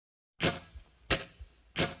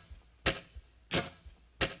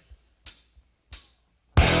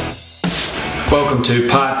Welcome to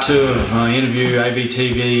part 2 of my interview,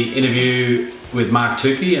 Avtv interview with Mark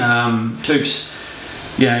Tookey. Tooks,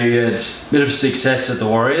 you had a bit of success at the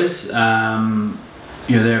Warriors. You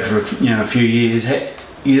were there for a few years.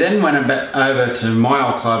 You then went over to my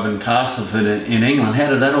old club in Castleford in England. How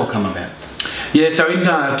did that all come about? Yeah, so in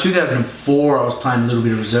 2004 I was playing a little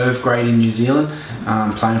bit of reserve grade in New Zealand,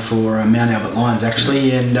 playing for Mount Albert Lions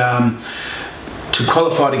actually, and to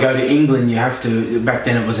qualify to go to England you have to, back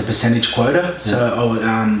then it was a percentage quota, so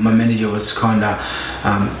my manager was kind of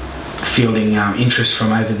fielding interest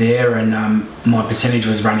from over there, and my percentage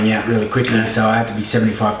was running out really quickly, so I had to be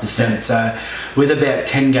 75%. So with about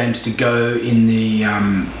 10 games to go in the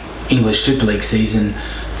English Super League season,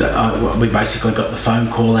 we basically got the phone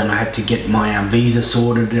call and I had to get my visa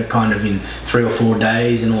sorted kind of in 3 or 4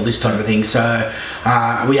 days and all this type of thing. So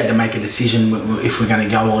we had to make a decision if we're going to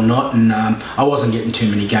go or not, and I wasn't getting too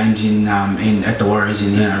many games in at the Warriors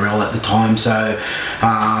in the NRL at the time. So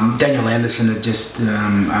Daniel Anderson had just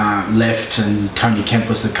left, and Tony Kemp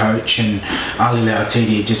was the coach, and Ali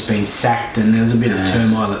Lauatiti had just been sacked, and there was a bit of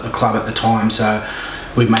turmoil at the club at the time. So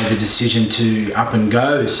we made the decision to up and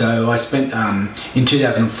go. So I spent, in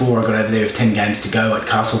 2004 I got over there with 10 games to go at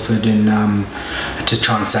Castleford, and to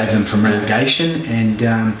try and save them from relegation, and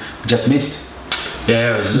we just missed.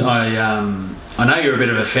 Yeah, it was, I know you're a bit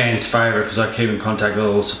of a fan's favourite because I keep in contact with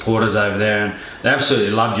all the supporters over there, and they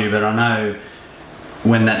absolutely loved you, but I know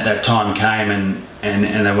when that time came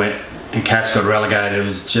and they went and Cats got relegated, it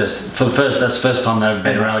was just, that's the first time they've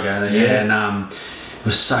been relegated. And it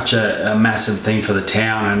was such a massive thing for the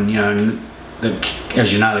town, and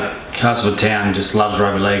as you know, the Castleford town just loves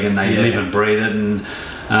rugby league, and they live and breathe it. And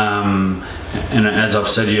as I've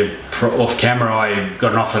said to you off camera, I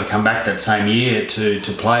got an offer to come back that same year to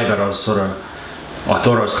play, but I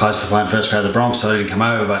thought I was close to playing first grade of the Bronx, so I didn't come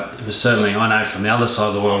over. But it was certainly, I know from the other side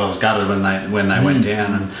of the world, I was gutted when they went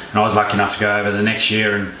down, and I was lucky enough to go over the next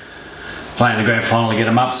year and play in the grand final to get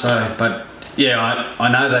them up. So, but yeah,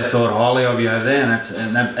 I know they thought highly of you over there,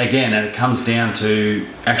 and that again, and it comes down to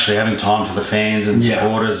actually having time for the fans and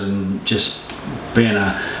supporters, and just being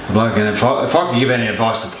a bloke. And if I could give any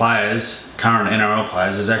advice to players, current NRL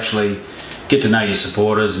players, is actually get to know your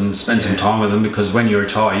supporters and spend some time with them, because when you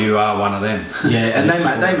retire, you are one of them. Yeah, and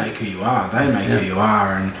they make who you are. They make who you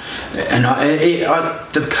are, and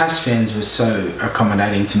the Cass fans were so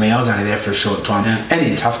accommodating to me. I was only there for a short time, and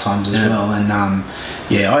in tough times as well. And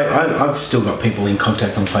I've still got people in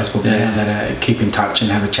contact on Facebook now that keep in touch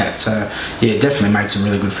and have a chat. So yeah, definitely made some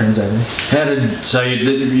really good friends over there.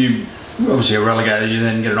 You obviously you're relegated, you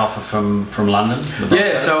then get an offer from London?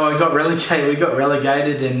 Yeah, so I got relegated. We got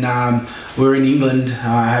relegated, and we were in England.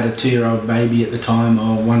 I had a 2-year-old baby at the time,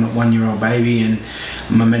 or one-year-old baby, and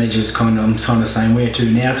my manager's kind of saying, where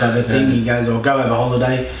to now type of thing. He goes, I'll go over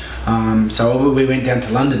holiday. So we went down to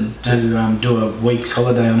London to do a week's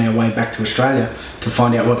holiday on our way back to Australia to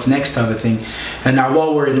find out what's next type of thing. And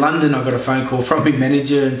while we're in London, I got a phone call from my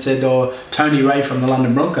manager and said, Tony Ray from the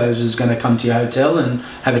London Broncos is going to come to your hotel and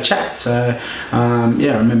have a chat. So I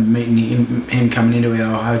remember meeting him coming into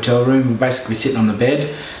our hotel room. We were basically sitting on the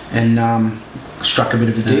bed, and struck a bit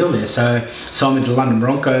of a deal there. So signed with the London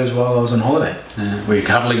Broncos while I was on holiday. Were you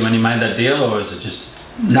cuddling when you made that deal, or was it just...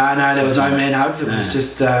 No, there was no man hugs. It was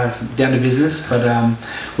just down to business. But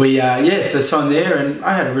so signed there, and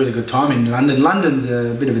I had a really good time in London. London's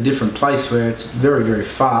a bit of a different place where it's very, very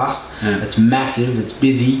fast. It's massive. It's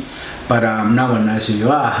busy, but no one knows who you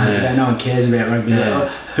are. No one cares about rugby league,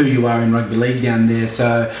 who you are in rugby league down there.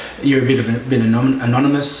 So you're a bit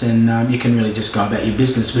anonymous, and you can really just go about your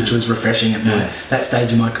business, which was refreshing at that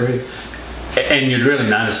stage of my career. And you'd really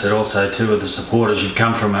notice it also too with the supporters. You've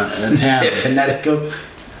come from a town fanatical,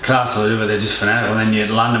 Castle where they're just fanatical, and then you're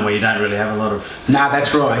at London where you don't really have a lot of... No,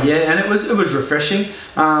 that's right. Yeah, and it was refreshing.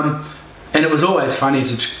 And it was always funny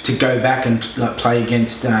to go back and play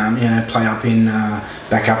against, play up in,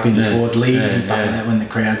 back up in towards Leeds and stuff like that. When the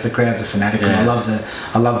crowds are fanatical. I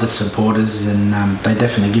love the supporters, and they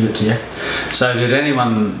definitely give it to you. So did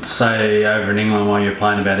anyone say over in England while you're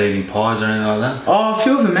playing about eating pies or anything like that? Oh, a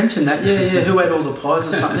few of them mentioned that. Yeah. Who ate all the pies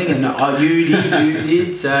or something? And you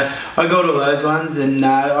did. So I got all those ones, and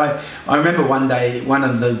I remember one day, one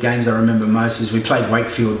of the games I remember most is we played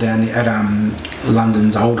Wakefield down at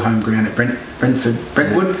London's old home ground at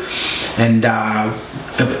Brentwood, and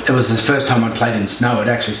it was the first time I'd played in snow. It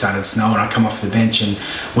actually started snowing. I come off the bench and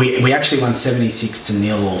we actually won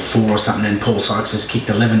 76-0 or 4 or something, and Paul Sykes has kicked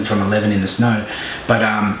 11 from 11 in the snow. But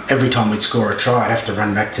every time we'd score a try, I'd have to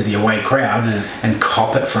run back to the away crowd and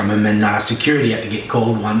cop it from them, and security had to get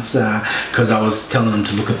called once because I was telling them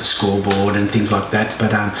to look at the scoreboard and things like that.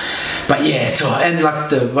 But yeah, it's all, and like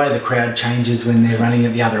the way the crowd changes when they're running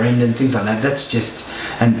at the other end and things like that, that's just,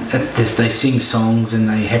 and they sing songs and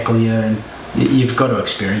they heckle you, and you've got to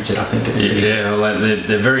experience it. I think it's well,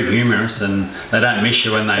 they're very humorous, and they don't miss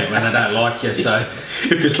you when they don't like you. So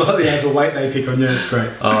if you're slightly overweight, they pick on you. It's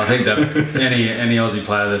great. I think that any Aussie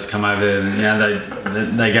player that's come over there,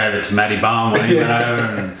 they gave it to Matty Bowen when he went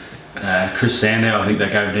over, and Chris Sandow, I think they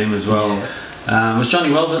gave it to him as well. Yeah. Was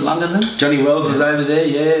Johnny Wells at London then? Johnny Wells was over there.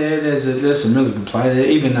 Yeah. There's some really good players there.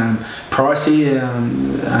 Even Pricey,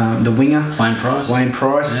 the winger. Wayne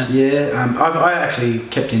Price. Yeah. I actually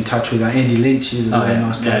kept in touch with Andy Lynch. He's a really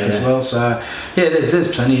nice bloke as well. So there's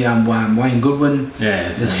plenty. Wayne Goodwin.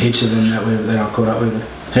 Yeah. There's heaps of them that I caught up with.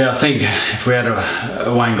 Yeah, I think if we had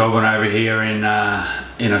a Wayne Goodwin over here in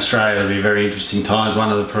Australia, it'd be very interesting times.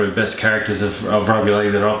 One of the probably best characters of rugby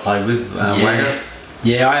league that I've played with, Wagger.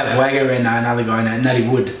 Yeah, I have Wagger and another guy, Natty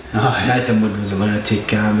Wood. Nathan Wood was a lunatic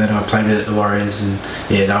that I played with at the Warriors, and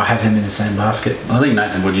I have him in the same basket. I think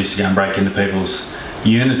Nathan Wood used to go and break into people's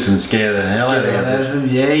units and scare the hell out of them.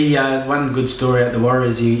 Yeah, one good story at the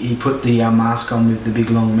Warriors, he put the mask on with the big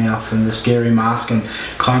long mouth and the scary mask, and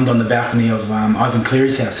climbed on the balcony of Ivan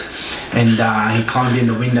Cleary's house. And he climbed in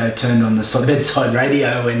the window, turned on the bedside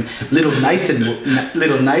radio, and little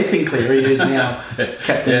Nathan Cleary, who's now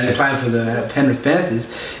captain and playing for the Penrith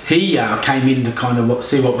Panthers, he came in to kind of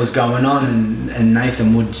see what was going on, and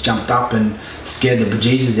Nathan Woods jumped up and scared the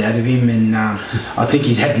bejesus out of him, and I think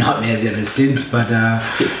he's had nightmares ever since. But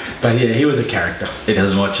yeah, he was a character. He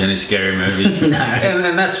doesn't watch any scary movies. No.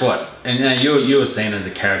 And that's what. And you were seen as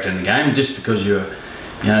a character in the game just because you were,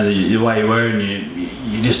 the way you were, and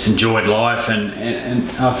you just enjoyed life, and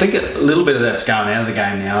I think a little bit of that's going out of the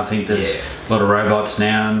game now. I think there's a lot of robots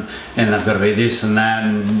now, and they've got to be this and that,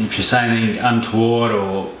 and if you say anything untoward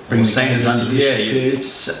or seen as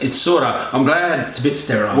it's sort of. I'm glad it's a bit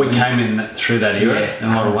sterile. We came in through that era in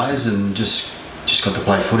a lot of ways, and just got to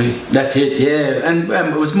play footy. That's it, yeah, and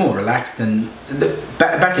it was more relaxed than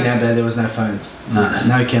back in our day. There was no phones,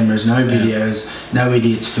 no cameras, no videos, no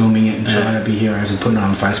idiots filming it and trying to be heroes and putting it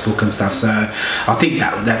on Facebook and stuff. So I think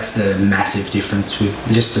that's the massive difference with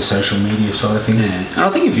just the social media side of things. And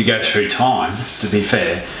I think if you go through time, to be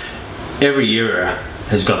fair, every era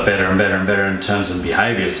has got better and better and better in terms of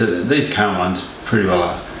behaviour. So these current ones pretty well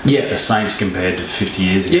are the saints compared to 50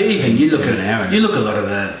 years ago. Yeah, even you look at a lot of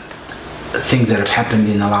the things that have happened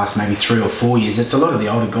in the last maybe 3 or 4 years. It's a lot of the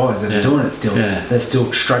older guys that are doing it still. They're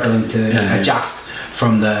still struggling to adjust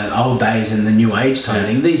from the old days and the new age type of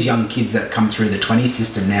thing. These young kids that come through the 20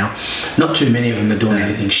 system now, not too many of them are doing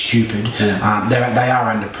anything stupid. They are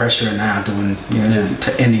under pressure, and they are doing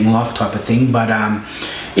ending life type of thing. But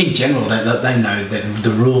in general, they know that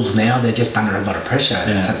the rules now. They're just under a lot of pressure.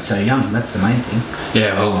 They're so young. That's the main thing.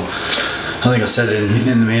 Yeah, well, I think I said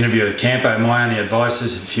in the interview with Campo, my only advice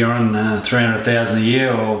is if you're on 300,000 a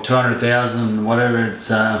year or 200,000, whatever, it's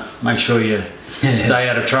make sure you stay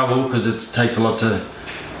out of trouble, because it takes a lot to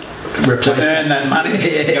earn that money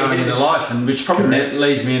going into life, and which probably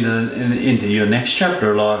leads me into your next chapter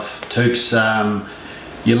of life, Tooks.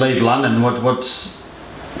 You leave London.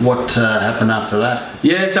 What happened after that?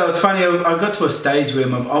 Yeah, so it was funny. I got to a stage where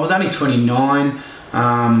I was only 29.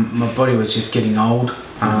 My body was just getting old.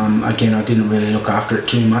 Again, I didn't really look after it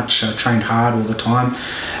too much. I trained hard all the time,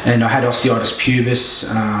 and I had osteitis pubis,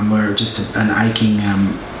 where just an aching,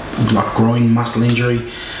 like groin muscle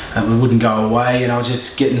injury. It wouldn't go away, and I was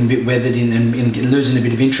just getting a bit weathered and losing a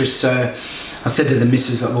bit of interest. So I said to the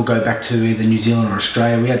missus that we'll go back to either New Zealand or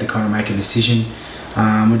Australia. We had to kind of make a decision.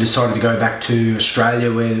 We decided to go back to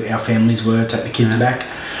Australia, where our families were, take the kids back.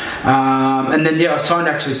 And then I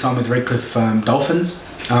signed with Redcliffe Dolphins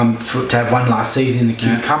to have one last season in the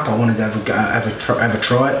Q Cup. I wanted to have a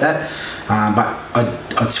try at that, but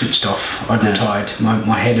I'd switched off. I'd retired.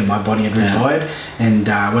 My head and my body had retired, and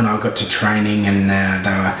when I got to training and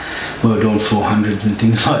we were doing 400s and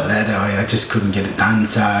things like that, I just couldn't get it done.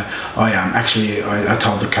 So I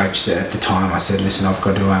told the coach that at the time. I said, listen, I've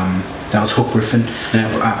got to. That was Hook Griffin.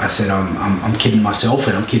 I said, I'm kidding myself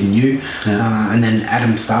and I'm kidding you. And then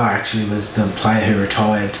Adam Starr actually was the player who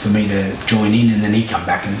retired for me to join in, and then he come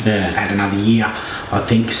back and had another year I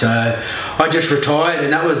think. So I just retired,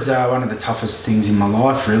 and that was one of the toughest things in my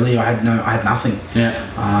life. Really, I had nothing. Yeah.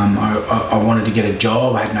 I wanted to get a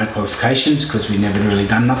job. I had no qualifications because we'd never really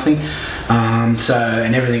done nothing.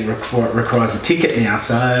 And everything requires a ticket now.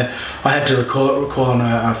 So I had to call on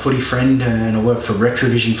a footy friend, and I worked for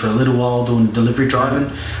Retrovision for a little while doing delivery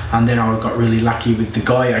driving. And then I got really lucky with the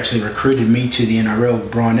guy who actually recruited me to the NRL,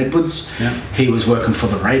 Brian Edwards. Yeah. He was working for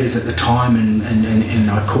the Raiders at the time, and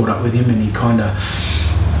I caught up with him, and he kind of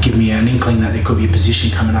give me an inkling that there could be a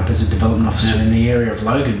position coming up as a development officer in the area of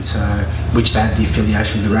Logan, so which they had the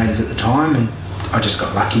affiliation with the Raiders at the time, and I just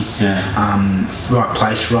got lucky. Right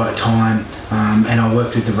place, right time, and I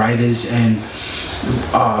worked with the Raiders, and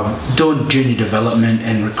doing junior development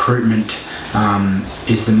and recruitment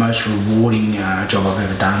is the most rewarding job I've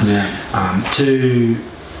ever done. To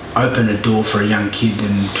open a door for a young kid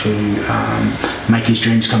and to make his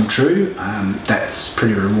dreams come true, that's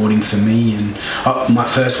pretty rewarding for me. And my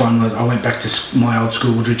first one was I went back to my old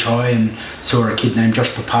school, Woodridge High, and saw a kid named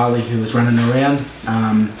Josh Papali who was running around.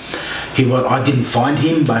 I didn't find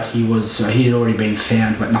him, but he had already been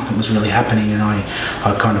found, but nothing was really happening, and I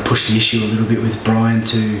kind of pushed the issue a little bit with Brian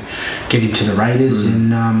to get him to the Raiders.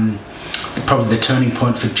 And probably the turning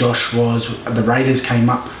point for Josh was the Raiders came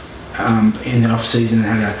up in the off season and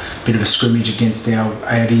had a bit of a scrimmage against our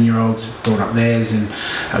 18-year-olds, brought up theirs, and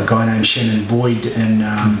a guy named Shannon Boyd and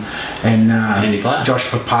Josh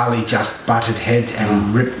Papali just butted heads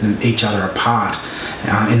and ripped each other apart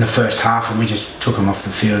in the first half, and we just took them off the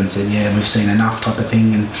field and said, yeah, we've seen enough, type of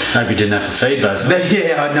thing. And hope you didn't have to feed both of them.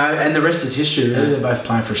 Yeah, I know, and the rest is history really. They're both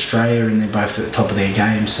playing for Australia, and they're both at the top of their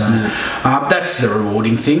game, so that's the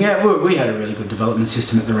rewarding thing. We had a really good development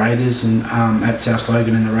system at the Raiders, and at South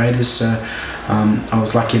Logan and the Raiders, so I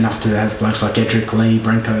was lucky enough to have blokes like Edric Lee,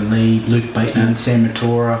 Branko Lee, Luke Bateman, Sam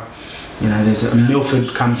Matora. You know, there's a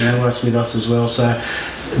Milford come through with us as well, so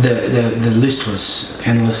the list was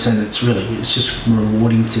endless, and it's just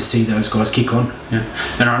rewarding to see those guys kick on. Yeah,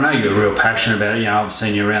 and I know you're real passionate about it. You know, I've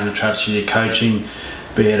seen you around the traps with your coaching,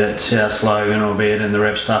 be it at South Logan or be it in the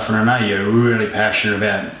rep stuff, and I know you're really passionate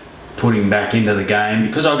about putting back into the game,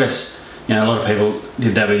 because I guess, you know, a lot of people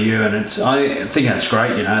did that with you, and I think that's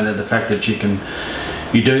great. You know, that the fact that you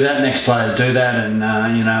do that, next players do that,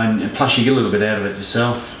 and you know, and plus you get a little bit out of it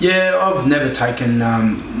yourself. Yeah, I've never taken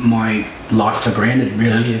my life for granted.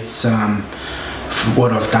 Really, it's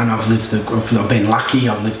what I've done. I've been lucky.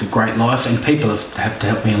 I've lived a great life, and people have to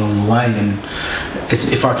help me along the way. And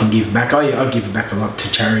if I can give back, I give back a lot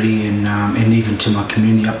to charity and even to my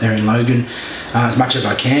community up there in Logan, as much as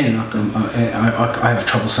I can. I have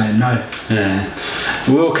trouble saying no. Yeah,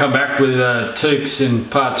 we'll come back with Tookes in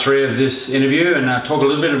part 3 of this interview and talk a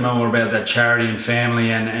little bit more about that charity and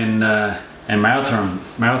family and marathons.